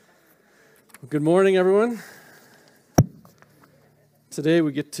Good morning, everyone. Today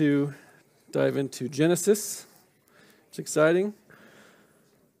we get to dive into Genesis. It's exciting.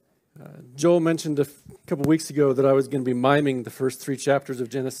 Joel mentioned a couple weeks ago that I was going to be miming the first 3 chapters of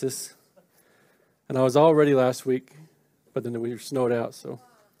Genesis, and I was all ready last week, but then we were snowed out, so,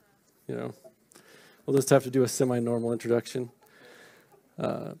 we'll just have to do a semi-normal introduction.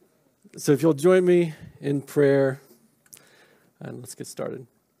 So if you'll join me in prayer, and let's get started.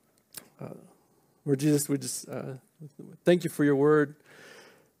 Lord Jesus, we just thank you for your word.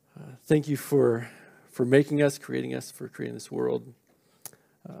 Thank you for making us, creating this world.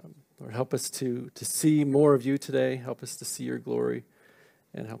 Lord, help us to see more of you today. Help us to see your glory,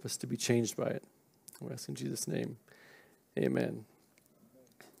 and help us to be changed by it. We ask in Jesus' name, amen.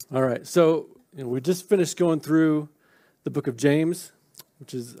 All right, so we just finished going through the book of James,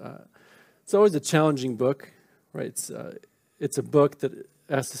 which is it's always a challenging book, right? It's a book that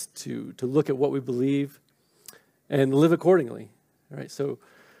asks us to look at what we believe and live accordingly, right? So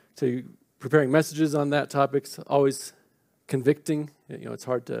preparing messages on that topic's always convicting. It's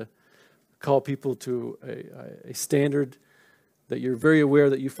hard to call people to a standard that you're very aware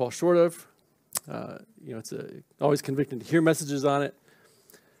that you fall short of. It's always convicting to hear messages on it.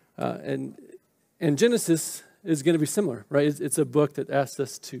 And Genesis is going to be similar, right? It's a book that asks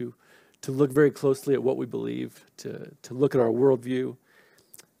us to look very closely at what we believe, to look at our worldview,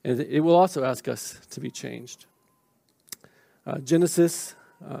 and it will also ask us to be changed. Genesis,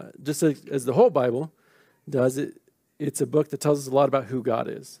 just as the whole Bible does, it's a book that tells us a lot about who God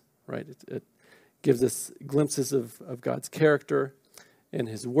is, right? It gives us glimpses of God's character and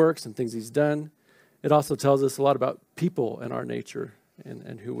his works and things he's done. It also tells us a lot about people and our nature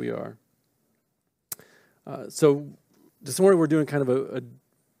and who we are. So this morning we're doing kind of a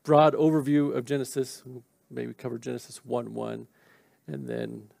broad overview of Genesis. We'll maybe cover Genesis 1:1. And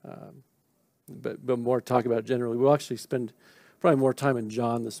then, but more talk about it generally. We'll actually spend probably more time in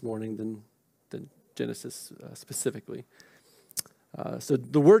John this morning than Genesis specifically. So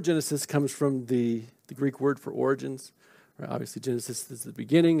the word Genesis comes from the Greek word for origins. Right? Obviously, Genesis is the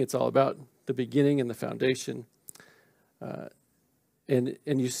beginning. It's all about the beginning and the foundation. And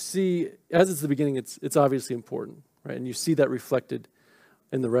you see, as it's the beginning, it's obviously important, right? And you see that reflected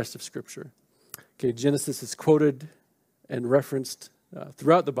in the rest of Scripture. Okay, Genesis is quoted and referenced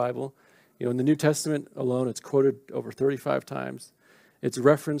throughout the Bible. In the New Testament alone, it's quoted over 35 times. It's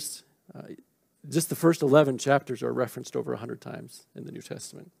referenced, just the first 11 chapters are referenced over 100 times in the New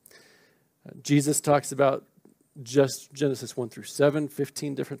Testament. Jesus talks about just Genesis 1 through 7,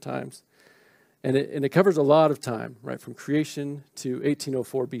 15 different times. And it covers a lot of time, right, from creation to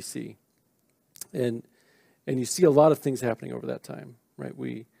 1804 BC. And you see a lot of things happening over that time, right?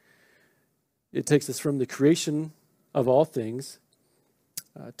 It takes us from the creation of all things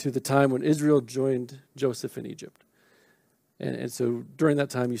to the time when Israel joined Joseph in Egypt. And so during that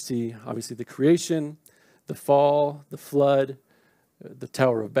time, you see, obviously, the creation, the fall, the flood, the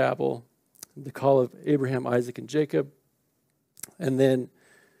Tower of Babel, the call of Abraham, Isaac, and Jacob. And then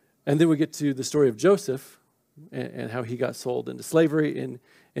we get to the story of Joseph and how he got sold into slavery in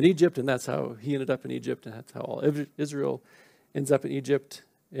Egypt, and that's how he ended up in Egypt, and that's how all Israel ends up in Egypt.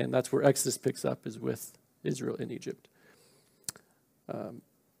 And that's where Exodus picks up, is with Israel in Egypt.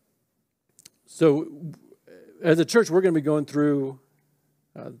 So as a church, we're going to be going through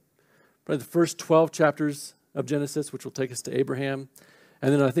probably the first 12 chapters of Genesis, which will take us to Abraham.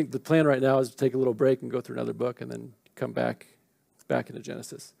 And then I think the plan right now is to take a little break and go through another book and then come back into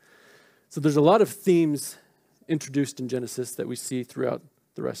Genesis. So there's a lot of themes introduced in Genesis that we see throughout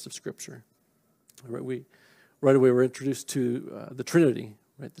the rest of Scripture. Right away we're introduced to the Trinity,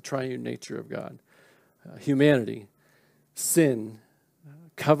 right? The triune nature of God, humanity, sin,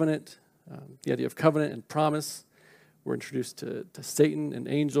 covenant, the idea of covenant and promise. We're introduced to Satan and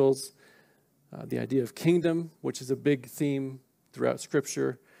angels, the idea of kingdom, which is a big theme throughout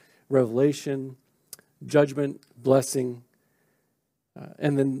Scripture, revelation, judgment, blessing,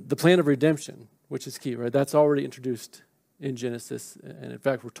 and then the plan of redemption, which is key, right? That's already introduced in Genesis, and in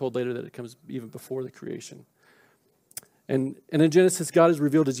fact, we're told later that it comes even before the creation. And in Genesis, God is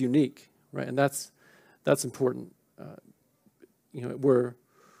revealed as unique, right? And that's important. Where,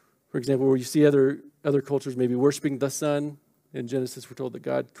 for example, where you see other cultures maybe worshiping the sun, in Genesis we're told that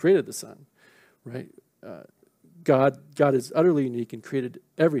God created the sun, right? God is utterly unique and created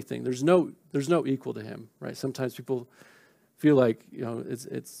everything. There's no equal to him, right? Sometimes people feel like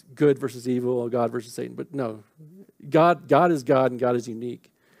it's good versus evil, or God versus Satan, but no, God is God, and God is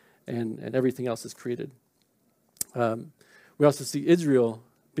unique, and everything else is created. We also see Israel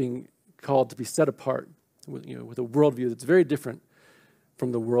being called to be set apart with a worldview that's very different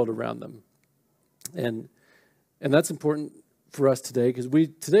from the world around them. And that's important for us today because we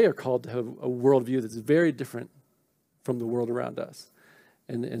today are called to have a worldview that's very different from the world around us.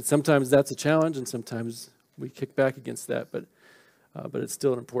 And sometimes that's a challenge, and sometimes we kick back against that, but it's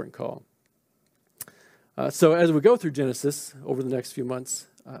still an important call. So as we go through Genesis over the next few months,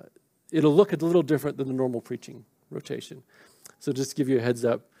 it'll look a little different than the normal preaching rotation. So just to give you a heads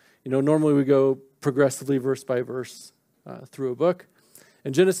up, normally we go progressively verse by verse through a book.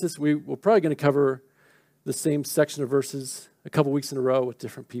 In Genesis, we're probably going to cover the same section of verses a couple weeks in a row with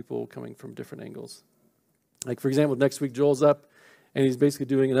different people coming from different angles. Like, for example, next week Joel's up, and he's basically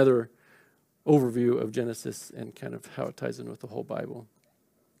doing another overview of Genesis and kind of how it ties in with the whole Bible.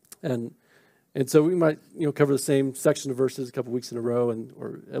 And so we might, cover the same section of verses a couple weeks in a row,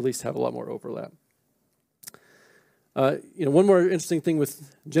 or at least have a lot more overlap. One more interesting thing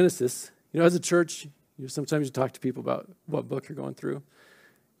with Genesis, as a church, sometimes you talk to people about what book you're going through.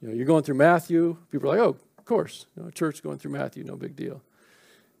 You're going through Matthew. People are like, oh, of course, a church going through Matthew, no big deal.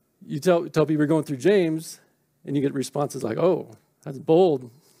 You tell people you're going through James, and you get responses like, oh, that's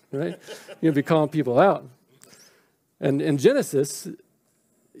bold, right? You'll be calling people out. And in Genesis,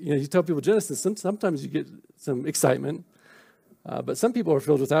 you tell people Genesis, sometimes you get some excitement, but some people are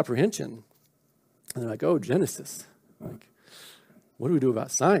filled with apprehension. And they're like, oh, Genesis. Like, what do we do about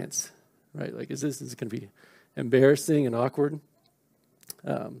science, right? Like, is it going to be embarrassing and awkward?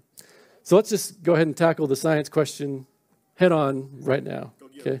 So let's just go ahead and tackle the science question head on right now.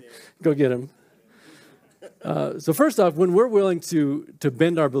 Go get them. So first off, when we're willing to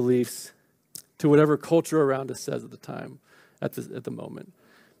bend our beliefs to whatever culture around us says at the time, at the moment,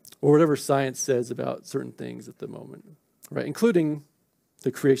 or whatever science says about certain things at the moment, right, including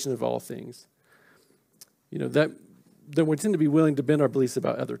the creation of all things, then we tend to be willing to bend our beliefs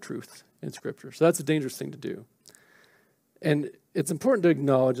about other truths in Scripture. So that's a dangerous thing to do. And it's important to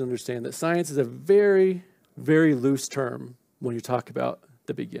acknowledge and understand that science is a very, very loose term when you talk about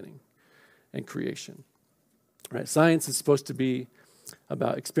the beginning and creation. Right? Science is supposed to be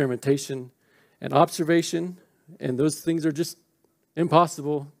about experimentation and observation, and those things are just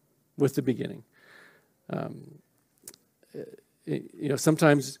impossible with the beginning.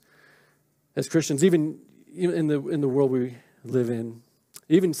 Sometimes as Christians, even in the world we live in,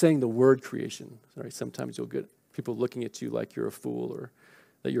 even saying the word creation, right? Sometimes you'll get people looking at you like you're a fool or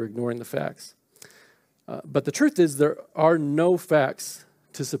that you're ignoring the facts. But the truth is there are no facts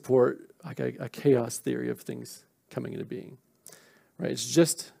to support like a chaos theory of things coming into being, right? It's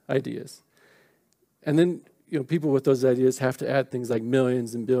just ideas. And then, people with those ideas have to add things like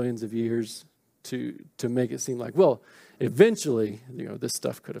millions and billions of years to make it seem like, well, eventually, this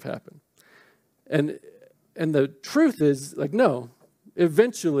stuff could have happened. And the truth is, like, no,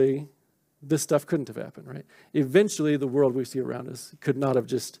 eventually this stuff couldn't have happened, right? Eventually the world we see around us could not have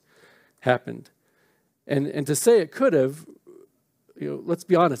just happened. And to say it could have, let's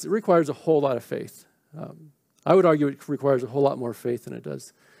be honest, it requires a whole lot of faith. I would argue it requires a whole lot more faith than it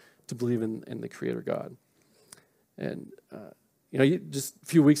does to believe in the Creator God. And, just a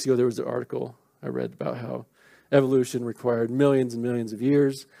few weeks ago, there was an article I read about how evolution required millions and millions of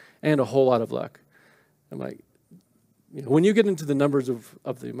years and a whole lot of luck. I'm like, when you get into the numbers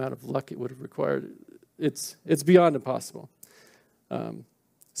of the amount of luck it would have required, it's beyond impossible.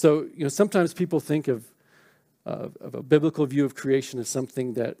 So sometimes people think of a biblical view of creation as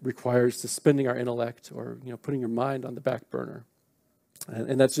something that requires suspending our intellect or putting your mind on the back burner,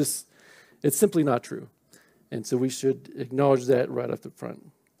 and that's just, it's simply not true. And so we should acknowledge that right up the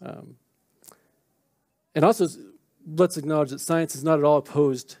front. And also, let's acknowledge that science is not at all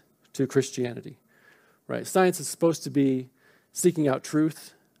opposed to Christianity, right? Science is supposed to be seeking out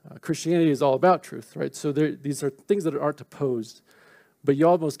truth. Christianity is all about truth, right? So these are things that aren't opposed, but you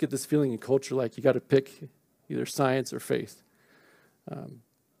almost get this feeling in culture like you got to pick either science or faith.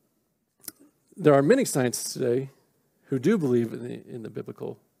 There are many scientists today who do believe in the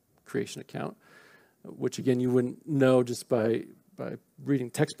biblical creation account, which again you wouldn't know just by reading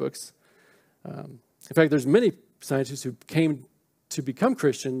textbooks. In fact, there's many scientists who came to become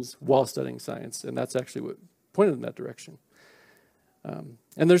Christians while studying science, and that's actually what pointed in that direction.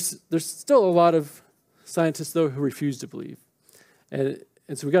 And there's still a lot of scientists, though, who refuse to believe. And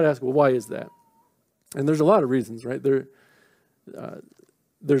so we got to ask, well, why is that? And there's a lot of reasons, right? There's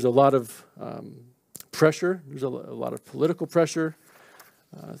a lot of pressure. There's a lot of political pressure,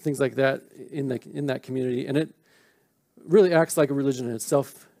 things like that in that community. And it really acts like a religion in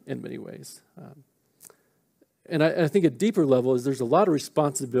itself in many ways. And I think at deeper level is there's a lot of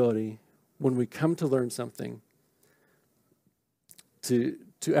responsibility when we come to learn something to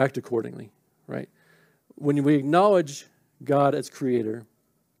act accordingly, right? When we acknowledge God as creator,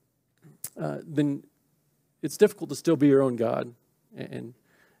 then it's difficult to still be your own God and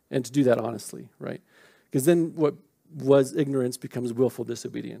to do that honestly, right? Because then what was ignorance becomes willful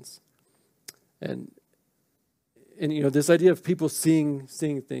disobedience. And this idea of people seeing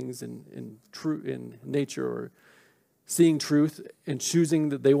things in nature, or seeing truth and choosing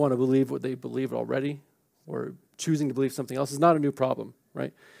that they want to believe what they believe already, or choosing to believe something else, is not a new problem,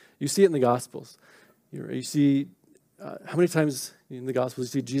 right? You see it in the Gospels. You see how many times in the Gospels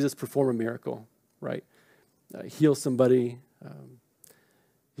you see Jesus perform a miracle, right? Heal somebody,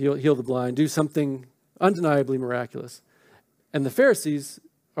 heal the blind, do something undeniably miraculous. And the Pharisees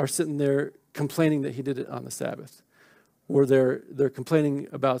are sitting there complaining that he did it on the Sabbath, or they're complaining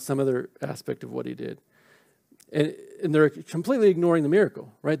about some other aspect of what he did. And they're completely ignoring the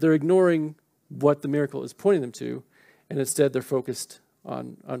miracle, right? They're ignoring what the miracle is pointing them to, and instead they're focused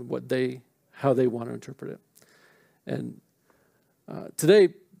on how they want to interpret it. And today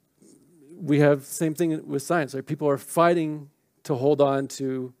we have the same thing with science, right? People are fighting to hold on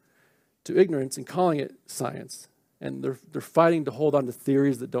to ignorance and calling it science, and they're fighting to hold on to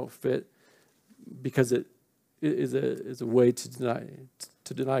theories that don't fit because it is a way to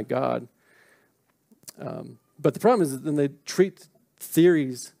deny God. But the problem is that then they treat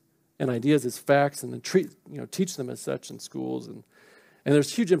theories and ideas as facts, and then teach them as such in schools, and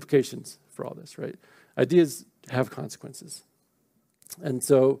there's huge implications for all this, right? Ideas have consequences, and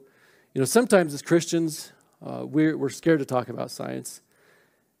so sometimes as Christians we're scared to talk about science,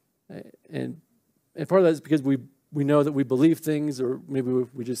 and part of that is because we know that we believe things, or maybe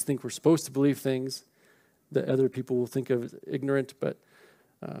we just think we're supposed to believe things that other people will think of as ignorant. But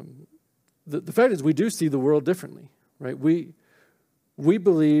the fact is, we do see the world differently, right? We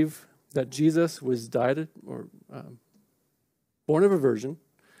believe that Jesus was born of a virgin,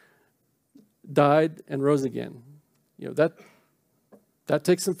 died and rose again. That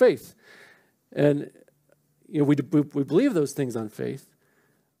takes some faith, and we believe those things on faith.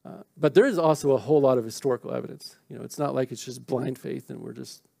 But there is also a whole lot of historical evidence. It's not like it's just blind faith and we're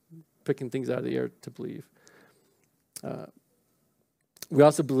just picking things out of the air to believe. We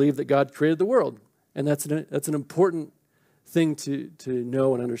also believe that God created the world, and that's an important thing to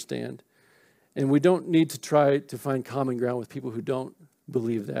know and understand. And we don't need to try to find common ground with people who don't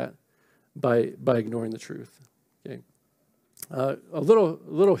believe that by ignoring the truth. Okay, a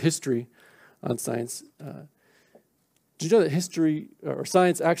little history on science. Did you know that history or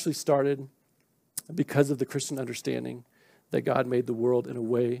science actually started because of the Christian understanding that God made the world in a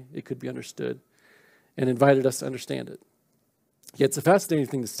way it could be understood, and invited us to understand it? Yeah, it's a fascinating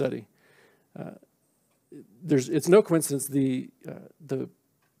thing to study. It's no coincidence the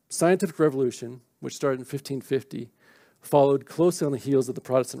scientific revolution, which started in 1550, followed closely on the heels of the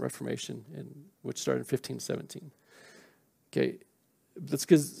Protestant Reformation, which started in 1517. Okay, that's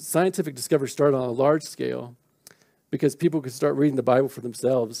because scientific discovery started on a large scale, because people could start reading the Bible for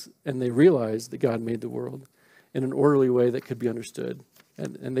themselves, and they realized that God made the world in an orderly way that could be understood,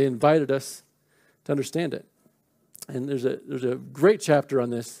 and they invited us to understand it. And there's a great chapter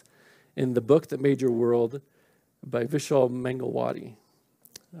on this in The Book That Made Your World by Vishal Mangalwadi.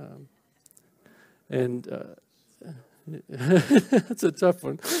 That's a tough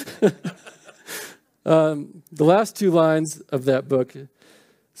one. The last two lines of that book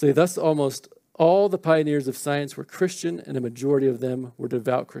say, "Thus almost all the pioneers of science were Christian, and a majority of them were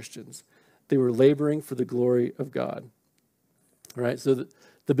devout Christians. They were laboring for the glory of God." All right, so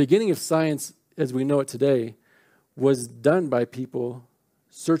the beginning of science as we know it today was done by people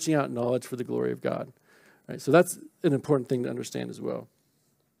searching out knowledge for the glory of God. All right, so that's an important thing to understand as well.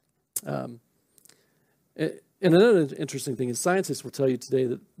 And another interesting thing is scientists will tell you today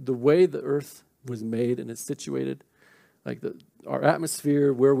that the way the Earth was made and is situated, like our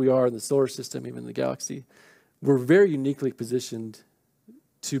atmosphere, where we are in the solar system, even the galaxy, we're very uniquely positioned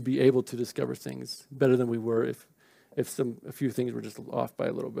to be able to discover things better than we were if a few things were just off by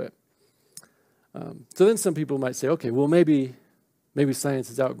a little bit. So then some people might say, okay, well maybe science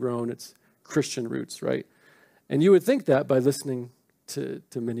has outgrown its Christian roots, right? And you would think that by listening to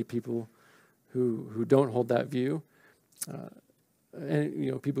many people who don't hold that view,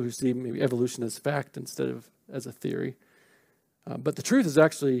 and people who see maybe evolution as fact instead of as a theory. But the truth is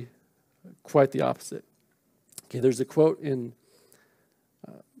actually quite the opposite. Okay, there's a quote in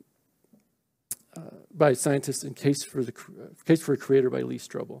by scientists in Case for a Creator by Lee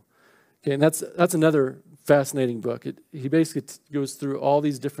Strobel. Okay, and that's another fascinating book. He basically goes through all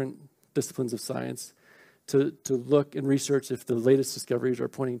these different disciplines of science to look and research if the latest discoveries are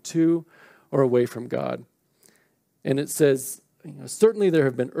pointing to or away from God. And it says, certainly there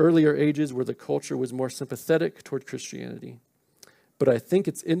have been earlier ages where the culture was more sympathetic toward Christianity. but I think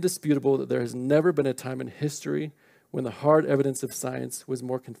it's indisputable that there has never been a time in history when the hard evidence of science was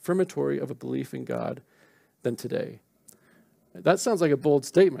more confirmatory of a belief in God than today. That sounds like a bold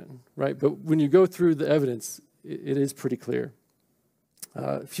statement, right? But when you go through the evidence, it is pretty clear.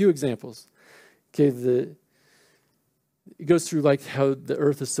 A few examples. Okay, it goes through like how the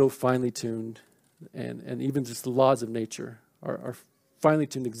earth is so finely tuned, and even just the laws of nature are finely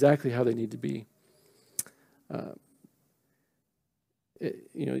tuned exactly how they need to be.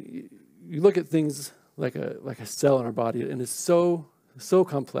 You look at things like a cell in our body, and it's so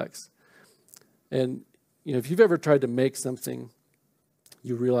complex. And if you've ever tried to make something,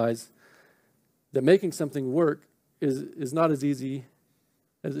 you realize that making something work is not as easy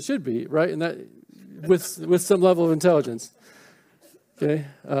as it should be, right? And that with some level of intelligence. Okay,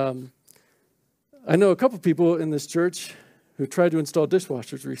 I know a couple people in this church who tried to install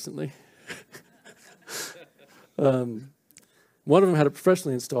dishwashers recently. One of them had it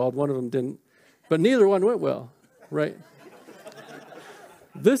professionally installed, one of them didn't, but neither one went well, right?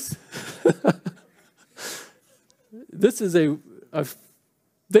 This is they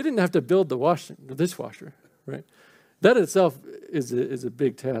didn't have to build the dishwasher, right? That in itself is a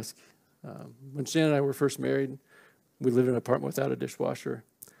big task. When Shannon and I were first married, we lived in an apartment without a dishwasher,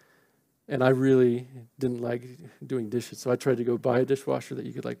 and I really didn't like doing dishes, so I tried to go buy a dishwasher that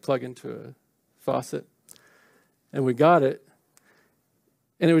you could like plug into a faucet, and we got it,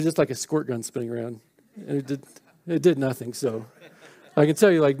 and it was just like a squirt gun spinning around, and it did nothing. So I can tell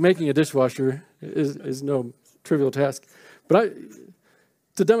you, like, making a dishwasher is no trivial task. But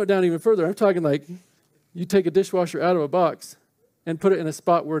to dumb it down even further, I'm talking like you take a dishwasher out of a box and put it in a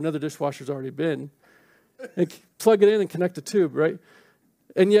spot where another dishwasher's already been, and plug it in and connect a tube, right?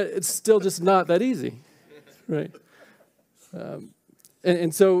 And yet it's still just not that easy, right?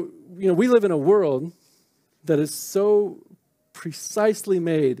 And so, we live in a world that is so precisely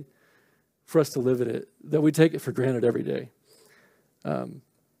made for us to live in it that we take it for granted every day. And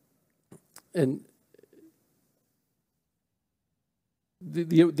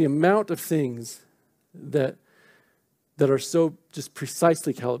the amount of things that are so just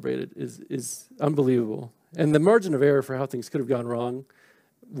precisely calibrated is unbelievable. And the margin of error for how things could have gone wrong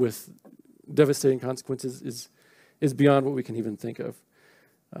with devastating consequences is beyond what we can even think of.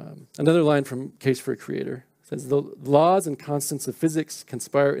 Another line from Case for a Creator says, the laws and constants of physics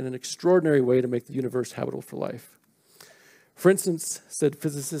conspire in an extraordinary way to make the universe habitable for life. For instance, said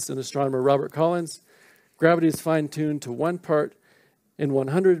physicist and astronomer Robert Collins, gravity is fine-tuned to 1 part in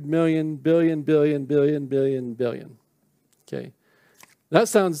 100 million billion billion billion billion billion. Okay, that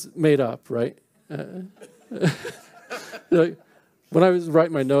sounds made up, right? When I was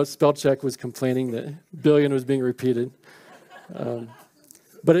writing my notes, spell check was complaining that billion was being repeated.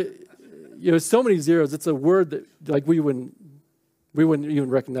 But so many zeros. It's a word that like we wouldn't even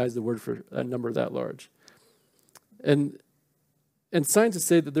recognize the word for a number that large. And scientists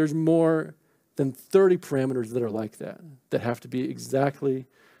say that there's more than 30 parameters that are like that have to be exactly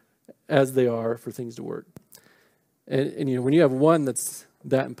as they are for things to work. And when you have one that's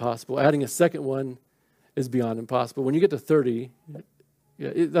that impossible, adding a second one is beyond impossible. When you get to 30,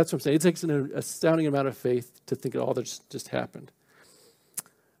 that's what I'm saying. It takes an astounding amount of faith to think all that's just happened.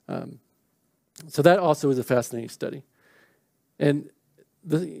 So that also is a fascinating study. And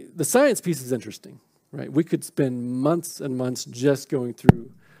the science piece is interesting, right? We could spend months and months just going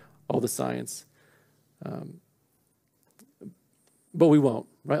through all the science. But we won't,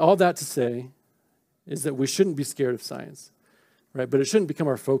 right? All that to say is that we shouldn't be scared of science, right? But it shouldn't become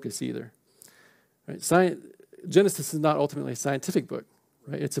our focus either, right? Genesis is not ultimately a scientific book,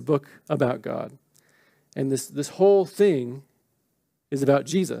 right? It's a book about God. And this whole thing is about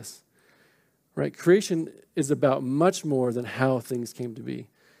Jesus, right? Creation is about much more than how things came to be.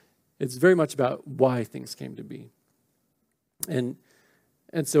 It's very much about why things came to be. And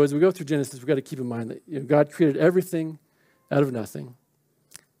so as we go through Genesis, we've got to keep in mind that God created everything out of nothing.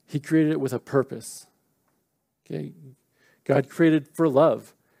 He created it with a purpose. Okay? God created for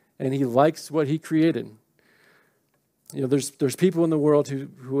love, and he likes what he created. There's people in the world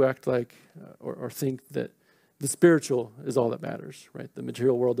who act like or think that the spiritual is all that matters, right? The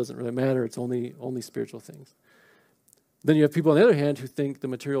material world doesn't really matter. It's only spiritual things. Then you have people on the other hand who think the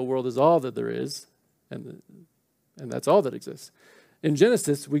material world is all that there is, and that's all that exists. In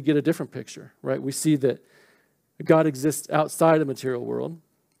Genesis, we get a different picture, right? We see that God exists outside the material world,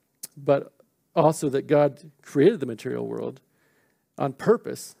 but also that God created the material world on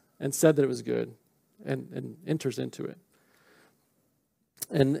purpose and said that it was good and enters into it.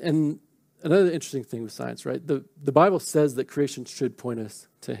 And another interesting thing with science, right? The Bible says that creation should point us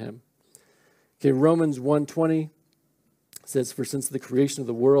to him. Okay, Romans 1:20 says, for since the creation of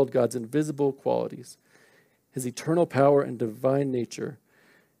the world, God's invisible qualities, his eternal power and divine nature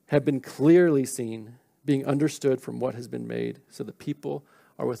have been clearly seen, being understood from what has been made, so that people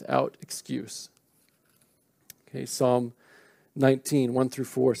are without excuse. Okay, Psalm 19, 1 through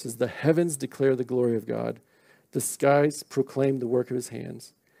 4 says, the heavens declare the glory of God. The skies proclaim the work of his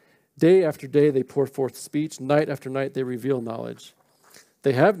hands. Day after day they pour forth speech. Night after night they reveal knowledge.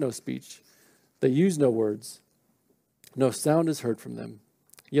 They have no speech. They use no words. No sound is heard from them.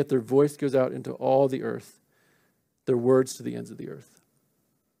 Yet their voice goes out into all the earth, their words to the ends of the earth.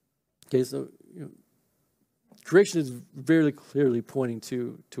 Okay, so creation is very clearly pointing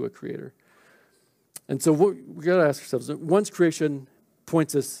to a creator. And so what we got to ask ourselves, once creation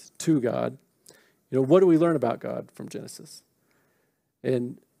points us to God, what do we learn about God from Genesis?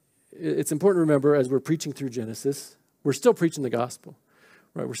 And it's important to remember, as we're preaching through Genesis, we're still preaching the gospel,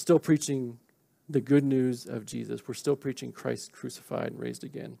 right? We're still preaching the good news of Jesus. We're still preaching Christ crucified and raised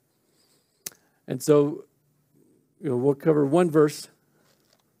again. And so, we'll cover one verse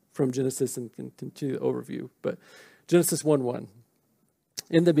from Genesis and continue the overview. But Genesis 1:1,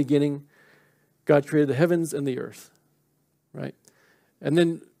 in the beginning, God created the heavens and the earth, right? And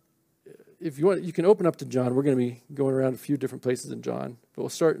then, if you want, you can open up to John. We're going to be going around a few different places in John, but we'll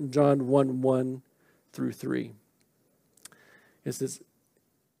start in John 1:1 through 3. It says,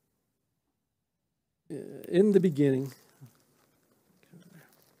 in the beginning,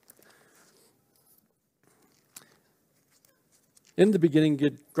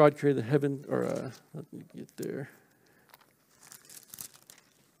 God created the heaven, let me get there.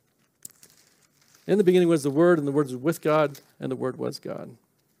 In the beginning was the Word, and the Word was with God, and the Word was God.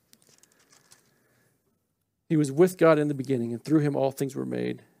 He was with God in the beginning, and through him all things were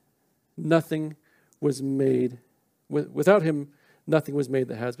made. Nothing was made. Without him, nothing was made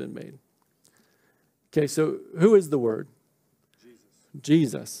that has been made. Okay, so who is the Word?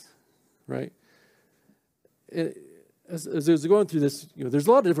 Jesus, right? As we're going through this, there's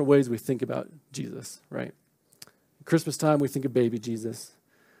a lot of different ways we think about Jesus, right? Christmas time, we think of baby Jesus.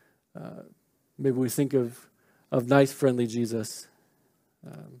 Maybe we think of nice, friendly Jesus.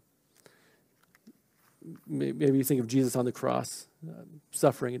 Maybe you think of Jesus on the cross,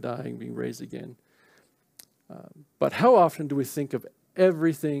 suffering and dying, being raised again. But how often do we think of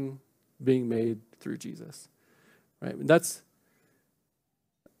everything being made through Jesus, right? And that's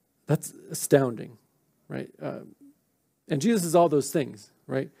astounding, right? And Jesus is all those things,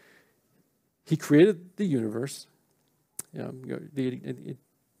 right? He created the universe.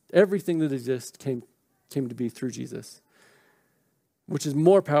 Everything that exists came to be through Jesus, which is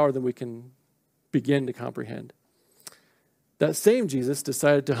more power than we can begin to comprehend. That same Jesus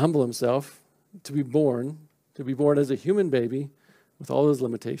decided to humble himself, to be born as a human baby with all those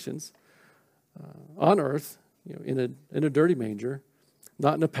limitations, on earth, in a dirty manger,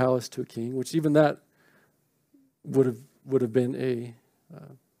 not in a palace to a king, which even that would have been a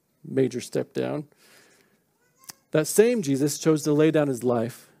major step down. That same Jesus chose to lay down his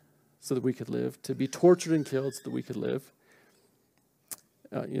life so that we could live, to be tortured and killed so that we could live.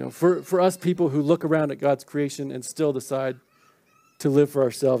 For us people who look around at God's creation and still decide to live for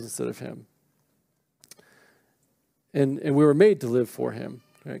ourselves instead of him. And we were made to live for him.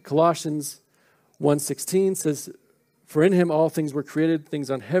 Right? Colossians 1:16 says, for in him all things were created, things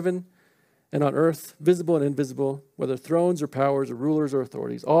on heaven and on earth, visible and invisible, whether thrones or powers or rulers or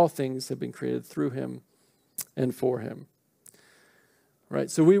authorities, all things have been created through him and for him. Right?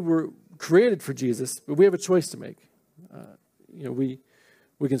 So we were created for Jesus, but we have a choice to make.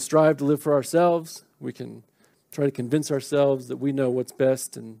 We can strive to live for ourselves. We can try to convince ourselves that we know what's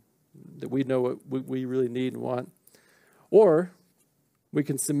best and that we know what we really need and want. Or we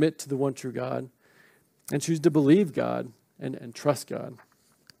can submit to the one true God and choose to believe God and trust God.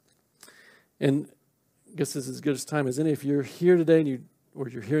 And I guess this is as good a time as any. If you're here today or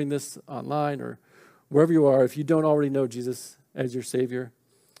you're hearing this online or wherever you are, if you don't already know Jesus as your Savior,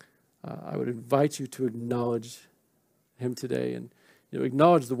 I would invite you to acknowledge him today and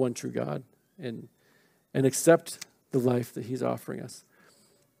acknowledge the one true God and accept the life that he's offering us.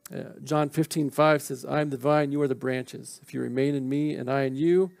 John 15:5 says, I am the vine, you are the branches. If you remain in me and I in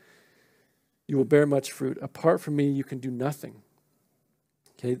you, you will bear much fruit. Apart from me, you can do nothing.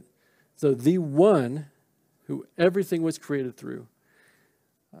 Okay, so the one who everything was created through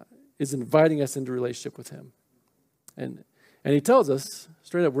is inviting us into relationship with him. And he tells us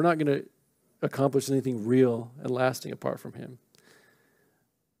straight up, we're not going to accomplish anything real and lasting apart from him.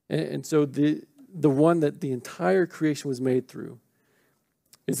 And so the one that the entire creation was made through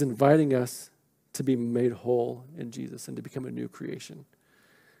is inviting us to be made whole in Jesus and to become a new creation.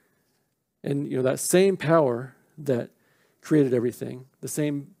 And that same power that created everything, the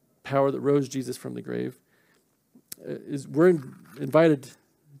same power that rose Jesus from the grave, we're invited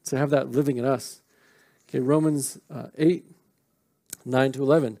to have that living in us. Okay, Romans 8, 9 to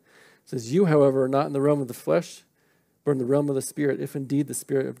 11 says, "You, however, are not in the realm of the flesh, but in the realm of the Spirit, if indeed the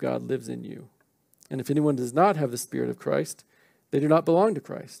Spirit of God lives in you. And if anyone does not have the Spirit of Christ, they do not belong to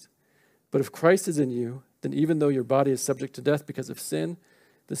Christ. But if Christ is in you, then even though your body is subject to death because of sin,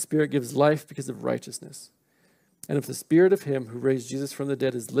 the Spirit gives life because of righteousness. And if the Spirit of him who raised Jesus from the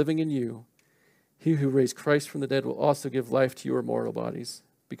dead is living in you, he who raised Christ from the dead will also give life to your mortal bodies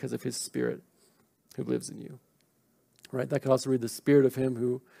because of his Spirit who lives in you." Right? That could also read, "The Spirit of him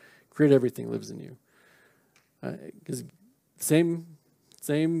who created everything lives in you." Because same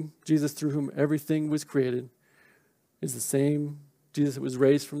Jesus through whom everything was created is the same Jesus that was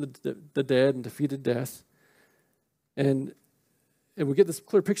raised from the dead and defeated death. And we get this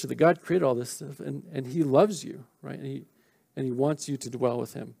clear picture that God created all this stuff, and he loves you, right? And he wants you to dwell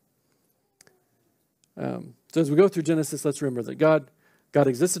with him. So as we go through Genesis, let's remember that God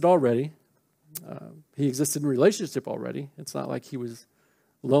existed already. He existed in relationship already. It's not like he was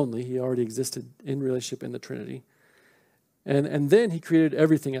lonely. He already existed in relationship in the Trinity. And then he created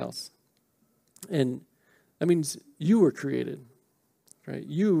everything else. And that means you were created, right?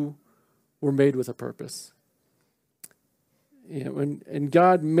 You were made with a purpose. You know, and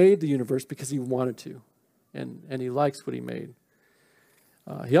God made the universe because he wanted to. And he likes what he made.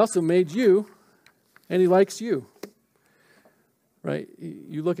 He also made you, and he likes you. Right?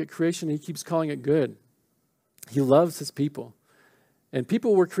 You look at creation, he keeps calling it good. He loves his people. And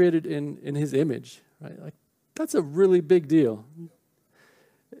people were created in his image, right? Like, that's a really big deal.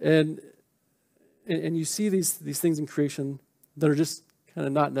 And you see these things in creation that are just kind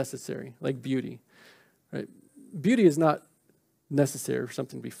of not necessary, like beauty, right? Beauty is not necessary for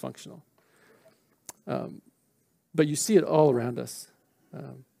something to be functional. But you see it all around us.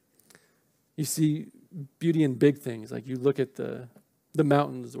 You see beauty in big things, like you look at the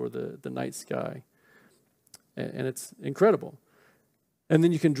mountains or the night sky, and it's incredible. And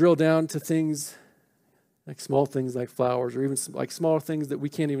then you can drill down to things like small things like flowers, or even like smaller things that we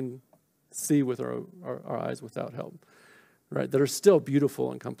can't even see with our eyes without help, right? That are still beautiful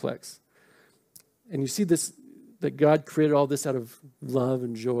and complex. And you see this, that God created all this out of love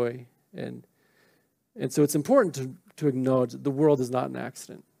and joy. And so it's important to acknowledge that the world is not an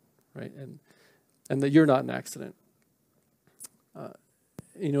accident, right? And that you're not an accident.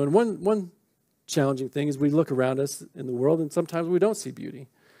 And one challenging thing is we look around us in the world and sometimes we don't see beauty,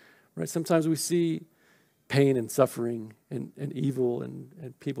 right? Sometimes we see pain and suffering and evil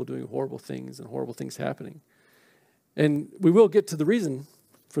and people doing horrible things and horrible things happening. And we will get to the reason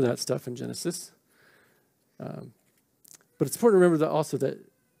for that stuff in Genesis. But it's important to remember that also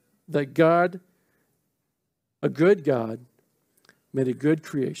that God, a good God, made a good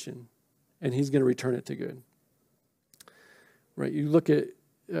creation, and he's going to return it to good. Right? You look at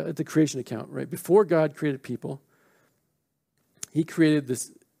the creation account, right? Before God created people, he created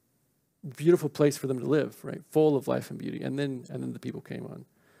this beautiful place for them to live, right? Full of life and beauty. And then the people came on.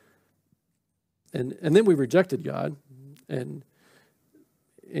 And then we rejected God and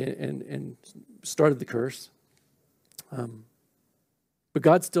started the curse. But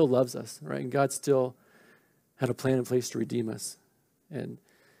God still loves us, right? And God still had a plan in place to redeem us. And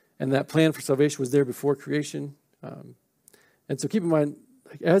that plan for salvation was there before creation. And so keep in mind,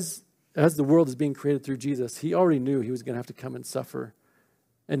 like, as the world is being created through Jesus, he already knew he was going to have to come and suffer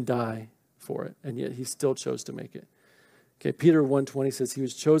and die for it. And yet he still chose to make it. Okay, Peter 1:20 says he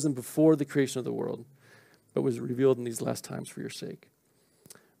was chosen before the creation of the world, but was revealed in these last times for your sake.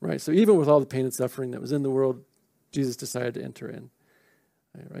 Right? So even with all the pain and suffering that was in the world, Jesus decided to enter in.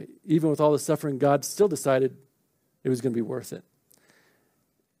 Right? Even with all the suffering, God still decided it was going to be worth it.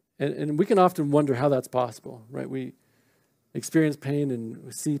 And we can often wonder how that's possible, right? We experience pain and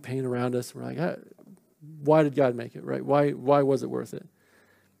we see pain around us. We're like, why did God make it, right? Why was it worth it?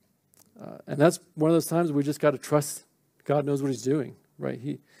 And that's one of those times we just got to trust God knows what he's doing, right?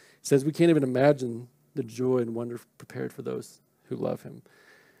 He says we can't even imagine the joy and wonder prepared for those who love him.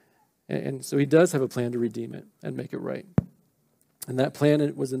 And so he does have a plan to redeem it and make it right. And that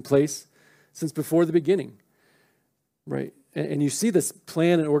plan was in place since before the beginning, right? And you see this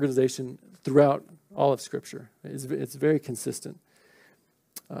plan and organization throughout all of Scripture. It's very consistent.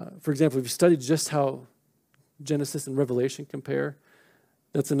 For example, if you study just how Genesis and Revelation compare,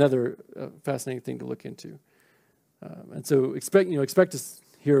 that's another fascinating thing to look into. And so expect to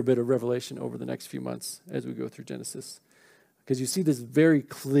hear a bit of Revelation over the next few months as we go through Genesis, because you see this very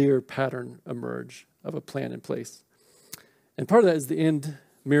clear pattern emerge of a plan in place. And part of that is the end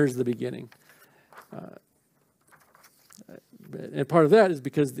mirrors the beginning. And part of that is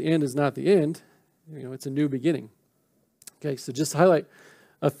because the end is not the end. It's a new beginning. Okay, so just to highlight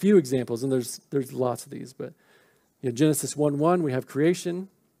a few examples, and there's lots of these, but Genesis 1:1, we have creation.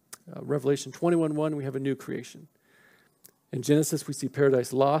 Revelation 21:1, we have a new creation. In Genesis, we see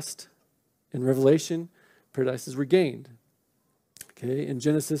paradise lost. In Revelation, paradise is regained. Okay, in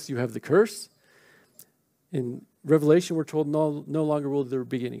Genesis, you have the curse. In Revelation, we're told no longer will there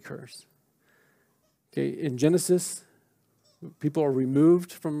be any curse. Okay, in Genesis, people are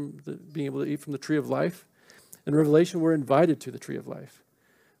removed from being able to eat from the tree of life. In Revelation, we're invited to the tree of life.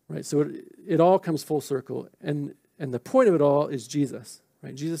 Right? So it all comes full circle. And the point of it all is Jesus.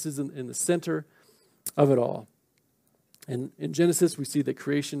 Right? Jesus is in the center of it all. And in Genesis, we see that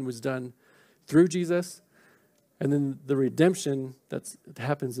creation was done through Jesus. And then the redemption that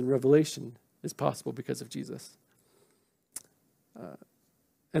happens in Revelation is possible because of Jesus.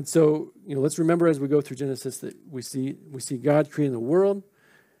 And so, let's remember as we go through Genesis that we see God creating the world,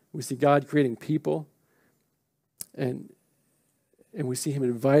 we see God creating people, and we see him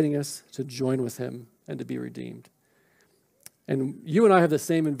inviting us to join with him and to be redeemed. And you and I have the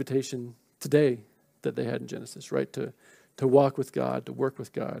same invitation today that they had in Genesis, right? To walk with God, to work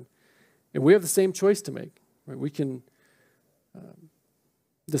with God. And we have the same choice to make, right? We can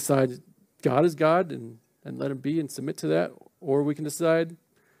decide God is God and let him be and submit to that, or we can decide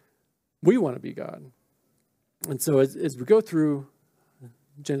we want to be God. And so as we go through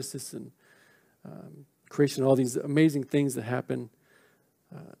Genesis and creation, all these amazing things that happen,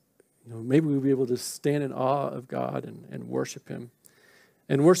 maybe we'll be able to stand in awe of God and worship him.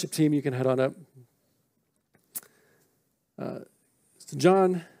 And worship team, you can head on up. So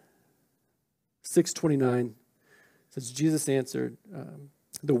John 6:29 says, Jesus answered,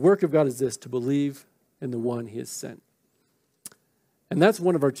 the work of God is this, to believe in the one he has sent. And that's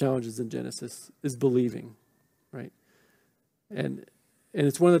one of our challenges in Genesis, is believing, right? And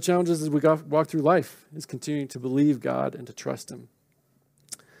it's one of the challenges as we walk through life, is continuing to believe God and to trust him.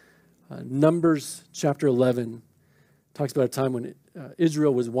 Numbers chapter 11 talks about a time when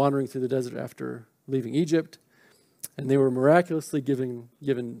Israel was wandering through the desert after leaving Egypt, and they were miraculously given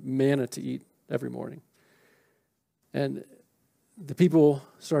manna to eat every morning. And the people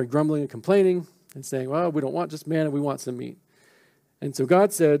started grumbling and complaining and saying, well, we don't want just manna, we want some meat. And so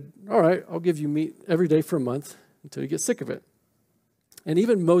God said, all right, I'll give you meat every day for a month until you get sick of it. And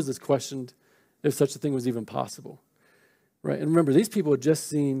even Moses questioned if such a thing was even possible. Right? And remember, these people had just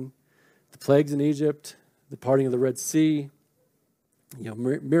seen the plagues in Egypt, the parting of the Red Sea,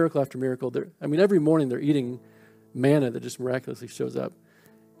 miracle after miracle. Every morning they're eating manna that just miraculously shows up.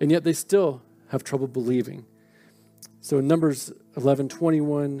 And yet they still have trouble believing. So in Numbers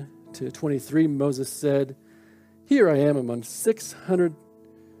 11:21 to 23, Moses said, here I am among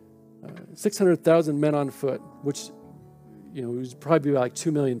 600,000 men on foot, which, it was probably like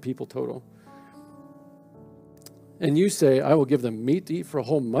 2 million people total. And you say, I will give them meat to eat for a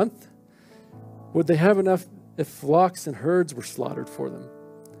whole month? Would they have enough if flocks and herds were slaughtered for them?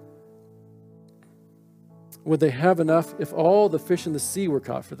 Would they have enough if all the fish in the sea were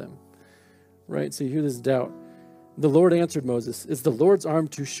caught for them? Right? So you hear this doubt. The Lord answered Moses, is the Lord's arm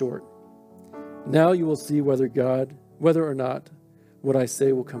too short? Now you will see whether or not what I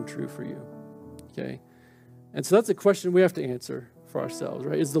say will come true for you. Okay? And so that's a question we have to answer for ourselves,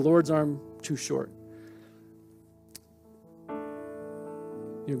 right? Is the Lord's arm too short?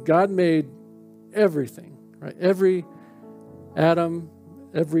 God made everything, right? Every atom,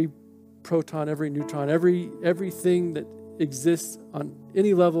 every proton, every neutron, everything that exists on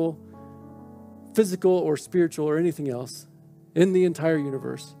any level, physical or spiritual or anything else in the entire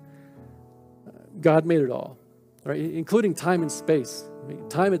universe. God made it all, right? Including time and space.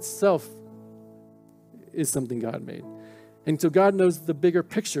 Time itself is something God made. And so God knows the bigger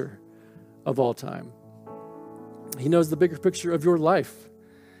picture of all time. He knows the bigger picture of your life.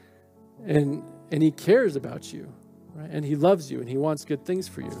 And he cares about you, right? And he loves you and he wants good things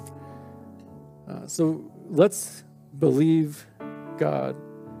for you. So let's believe God.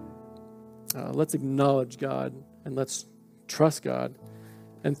 Let's acknowledge God and let's trust God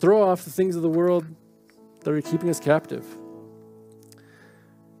and throw off the things of the world that are keeping us captive.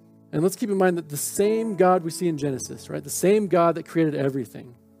 And let's keep in mind that the same God we see in Genesis, right? The same God that created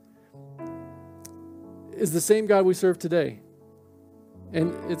everything is the same God we serve today.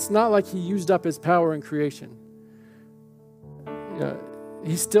 And it's not like he used up his power in creation.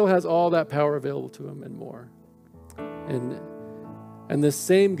 He still has all that power available to him and more. And this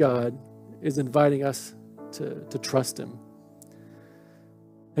same God is inviting us to trust him.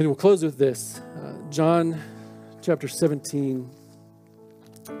 And we'll close with this. John chapter 17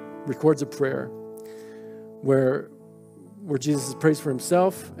 records a prayer where where Jesus prays for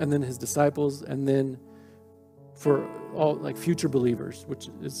himself and then his disciples and then for all like future believers, which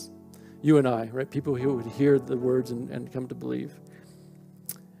is you and I, right? People who would hear the words and come to believe.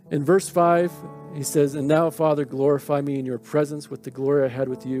 In verse 5, he says, "And now, Father, glorify me in your presence with the glory I had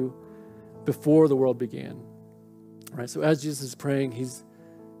with you before the world began." Right? So as Jesus is praying, he's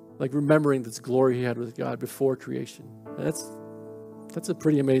like remembering this glory he had with God before creation. That's a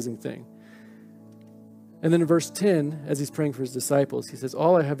pretty amazing thing. And then in verse 10, as he's praying for his disciples, he says,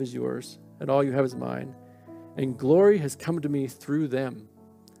 "All I have is yours, and all you have is mine, and glory has come to me through them."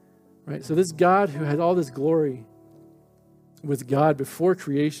 Right? So this God who had all this glory with God before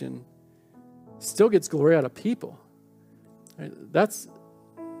creation still gets glory out of people. Right? That's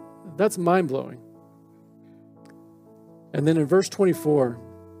mind-blowing. And then in verse 24,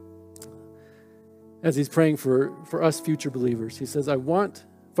 as he's praying for us future believers, he says,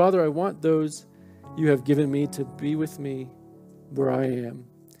 Father, I want those you have given me to be with me where I am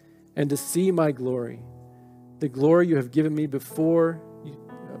and to see my glory, the glory you have given me because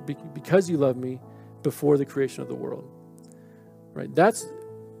you love me before the creation of the world. Right? That's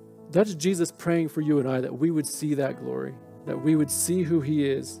Jesus praying for you and I, that we would see that glory, that we would see who he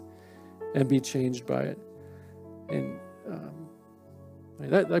is and be changed by it. And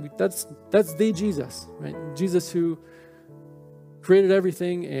that's the Jesus, right? Jesus who created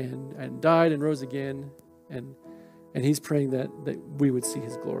everything and died and rose again, and he's praying that we would see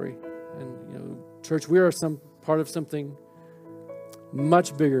his glory. And church, we are some part of something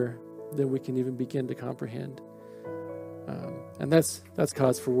much bigger than we can even begin to comprehend. And that's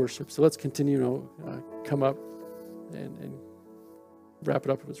cause for worship. So let's continue to come up and wrap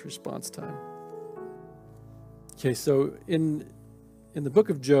it up with response time. Okay, so in the book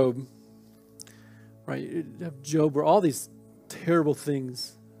of Job, right, you have Job where all these terrible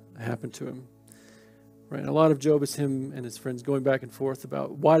things happen to him. Right, and a lot of Job is him and his friends going back and forth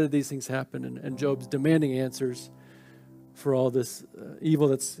about why did these things happen, and Job's demanding answers for all this evil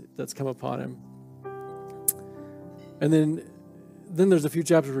that's come upon him. And then there's a few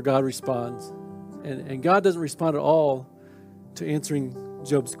chapters where God responds, and God doesn't respond at all to answering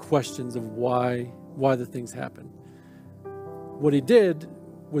Job's questions of why the things happen. What he did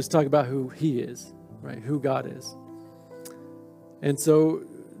was talk about who he is, right? Who God is. And so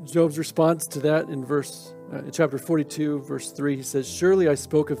Job's response to that in chapter 42, verse 3, he says, "Surely I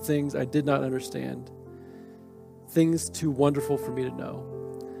spoke of things I did not understand, things too wonderful for me to know."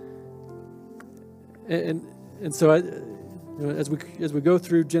 And so as we go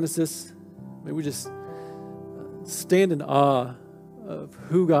through Genesis, may we just stand in awe of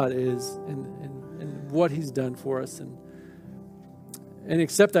who God is and what he's done for us, and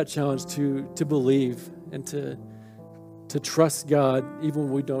accept that challenge to believe and to trust God even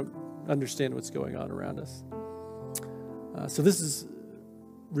when we don't understand what's going on around us. So this is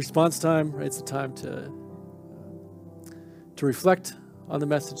response time, right? It's a time to reflect on the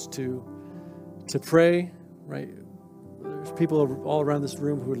message, to pray, right? There's people all around this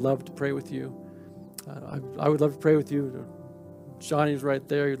room who would love to pray with you. I would love to pray with you. Johnny's right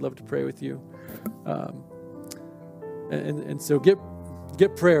there. He'd love to pray with you. And so get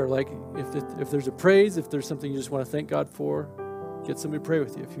prayer. Like if there's a praise, if there's something you just want to thank God for, get somebody to pray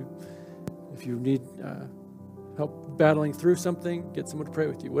with you. If you need help battling through something, get someone to pray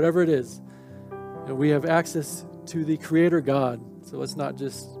with you. Whatever it is, we have access to the Creator God. So let's not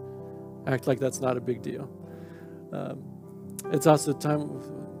just act like that's not a big deal. It's also a time.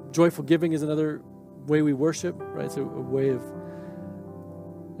 Joyful giving is another way we worship, right? It's a way of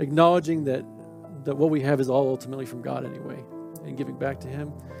acknowledging that what we have is all ultimately from God anyway, and giving back to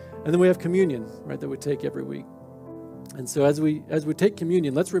Him. And then we have communion, right, that we take every week. And so as we take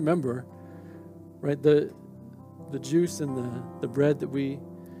communion, let's remember, right, the juice and the bread that we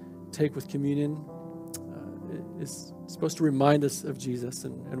take with communion is supposed to remind us of Jesus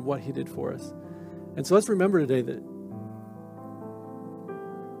and what He did for us. And so let's remember today that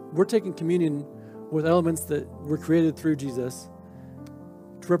we're taking communion with elements that were created through Jesus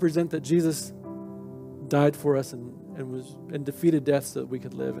to represent that Jesus died for us and defeated death so that we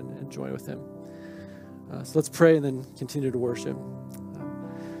could live and joy with Him. So let's pray and then continue to worship.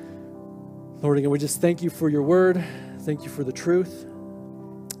 Lord, again, we just thank You for Your word. Thank You for the truth.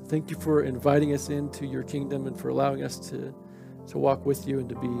 Thank You for inviting us into Your kingdom and for allowing us to walk with You and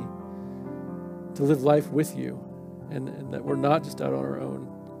to live life with You, and that we're not just out on our own.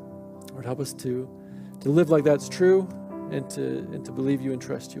 Lord, help us to live like that's true and to believe You and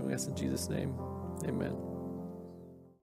trust You. And I ask in Jesus' name, amen.